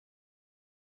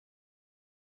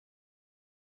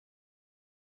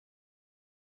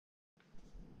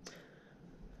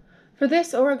For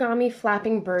this origami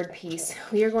flapping bird piece,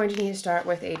 we are going to need to start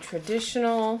with a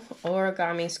traditional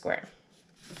origami square.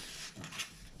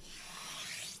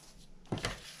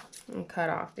 And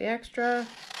cut off the extra.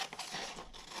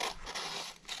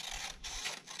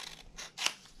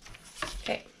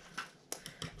 Okay.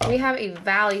 We have a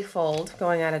valley fold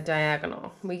going at a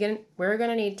diagonal. We're going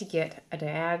to need to get a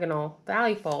diagonal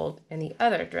valley fold in the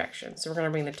other direction. So we're going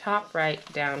to bring the top right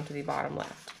down to the bottom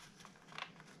left.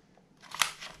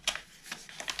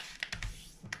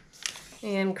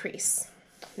 And crease.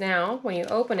 Now, when you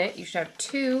open it, you should have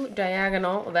two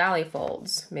diagonal valley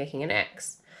folds, making an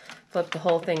X. Flip the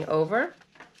whole thing over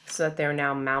so that they're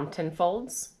now mountain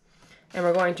folds. And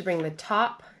we're going to bring the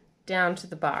top down to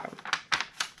the bottom,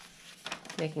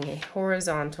 making a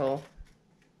horizontal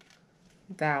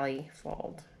valley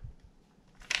fold.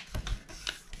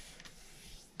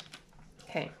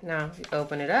 Okay, now if you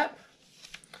open it up,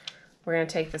 we're going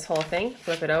to take this whole thing,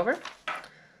 flip it over,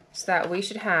 so that we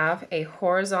should have a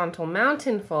horizontal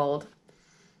mountain fold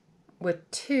with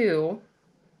two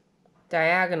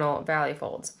diagonal valley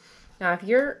folds. Now, if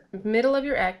your middle of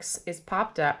your X is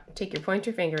popped up, take your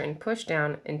pointer finger and push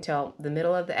down until the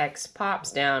middle of the X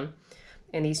pops down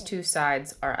and these two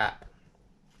sides are up.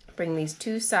 Bring these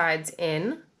two sides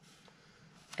in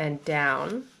and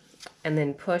down, and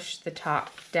then push the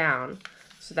top down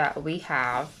so that we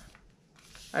have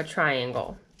a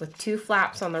triangle with two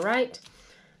flaps on the right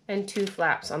and two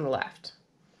flaps on the left.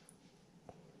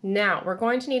 Now we're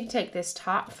going to need to take this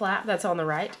top flap that's on the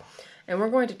right and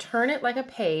we're going to turn it like a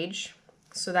page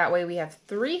so that way we have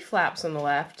three flaps on the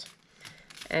left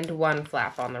and one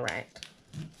flap on the right.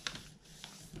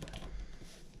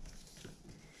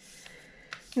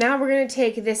 Now we're going to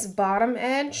take this bottom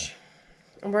edge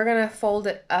and we're going to fold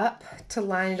it up to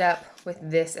line it up with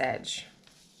this edge.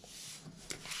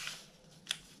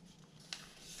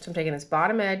 So I'm taking this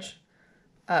bottom edge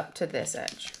up to this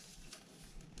edge.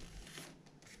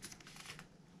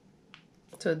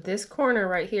 So this corner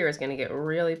right here is going to get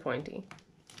really pointy.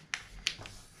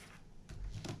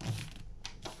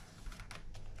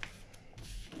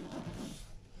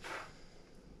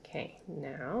 Okay,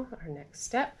 now our next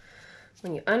step.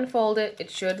 When you unfold it,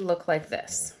 it should look like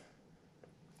this.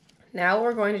 Now what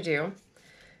we're going to do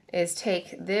is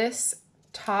take this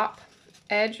top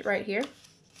edge right here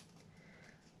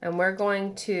and we're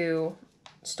going to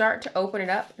start to open it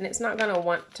up, and it's not going to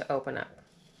want to open up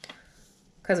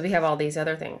because we have all these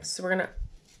other things. So we're going to,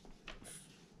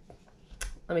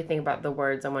 let me think about the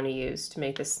words I want to use to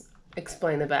make this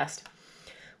explain the best.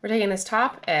 We're taking this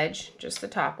top edge, just the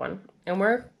top one, and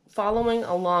we're following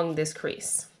along this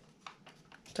crease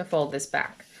to fold this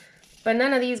back. But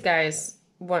none of these guys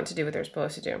want to do what they're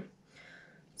supposed to do.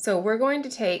 So we're going to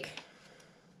take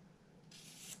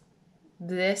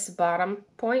this bottom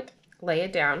point, lay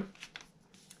it down,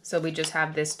 so we just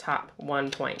have this top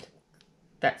one point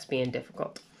that's being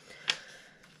difficult.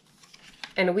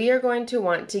 And we are going to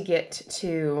want to get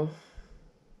to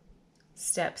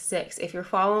step 6. If you're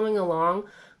following along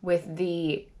with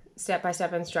the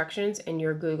step-by-step instructions in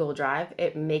your Google Drive,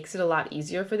 it makes it a lot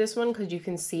easier for this one because you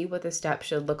can see what the steps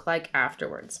should look like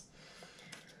afterwards.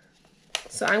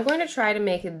 So I'm going to try to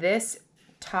make this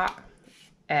top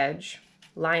edge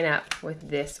line up with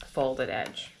this folded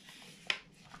edge.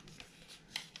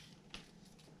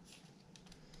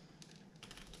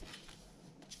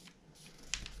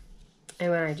 And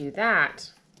when I do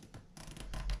that,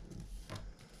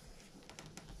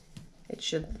 it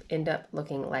should end up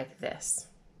looking like this.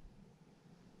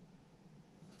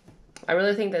 I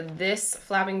really think that this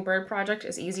flapping bird project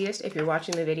is easiest if you're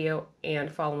watching the video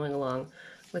and following along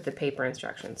with the paper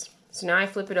instructions. So now I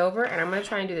flip it over and I'm going to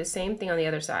try and do the same thing on the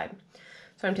other side.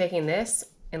 So I'm taking this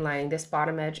and lining this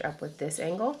bottom edge up with this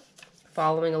angle,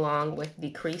 following along with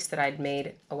the crease that I'd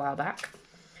made a while back.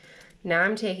 Now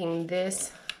I'm taking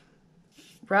this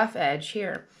rough edge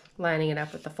here, lining it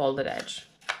up with the folded edge.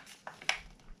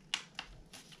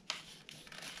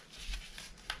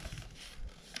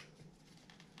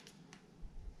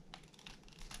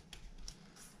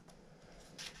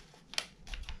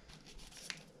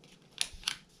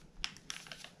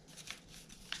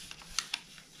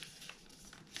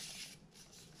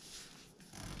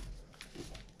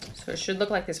 So it should look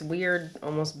like this weird,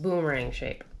 almost boomerang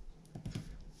shape.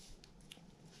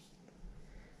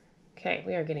 Okay,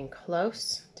 we are getting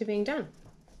close to being done.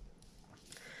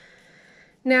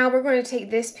 Now we're going to take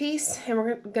this piece and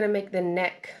we're going to make the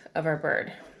neck of our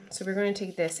bird. So we're going to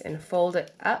take this and fold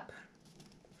it up.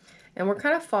 And we're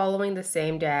kind of following the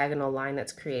same diagonal line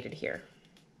that's created here.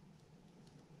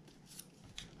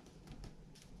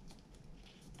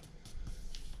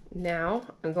 Now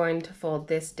I'm going to fold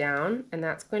this down, and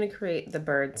that's going to create the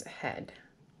bird's head,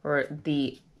 or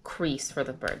the crease for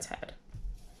the bird's head.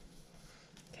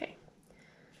 Okay.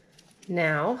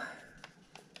 Now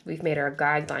we've made our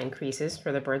guideline creases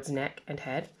for the bird's neck and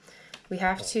head. We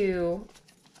have to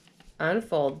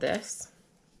unfold this.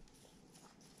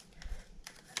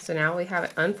 So now we have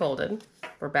it unfolded.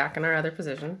 We're back in our other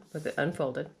position with it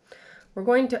unfolded. We're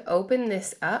going to open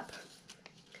this up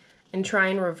and try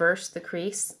and reverse the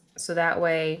crease so that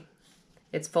way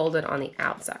it's folded on the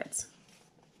outsides.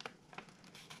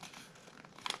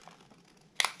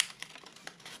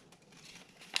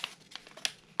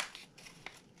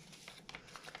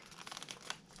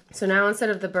 So now instead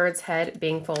of the bird's head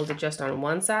being folded just on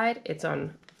one side, it's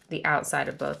on the outside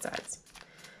of both sides.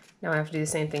 Now I have to do the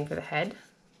same thing for the head.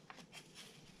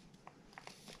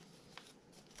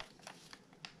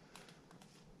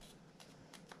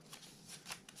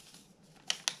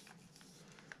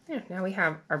 Yeah, now we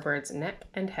have our bird's neck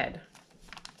and head.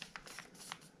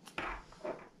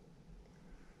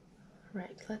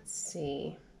 Right, let's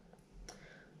see.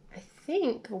 I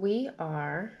think we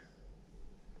are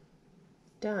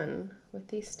done with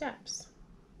these steps.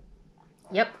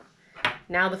 Yep,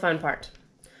 now the fun part.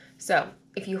 So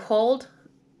if you hold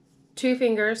 2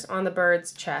 fingers on the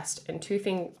bird's chest and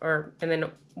and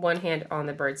then one hand on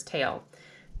the bird's tail,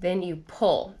 then you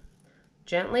pull,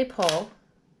 gently pull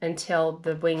until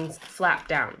the wings flap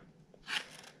down,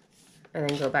 and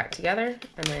then go back together,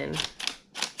 and then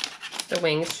the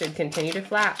wings should continue to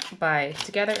flap by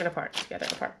together and apart, together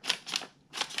and apart.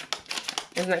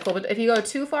 Isn't that cool? But if you go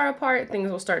too far apart, things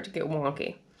will start to get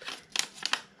wonky.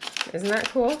 Isn't that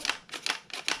cool?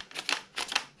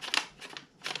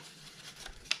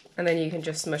 And then you can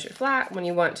just smush it flat when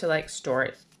you want to like store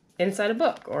it inside a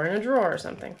book or in a drawer or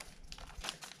something.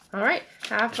 All right,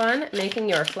 have fun making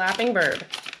your flapping bird.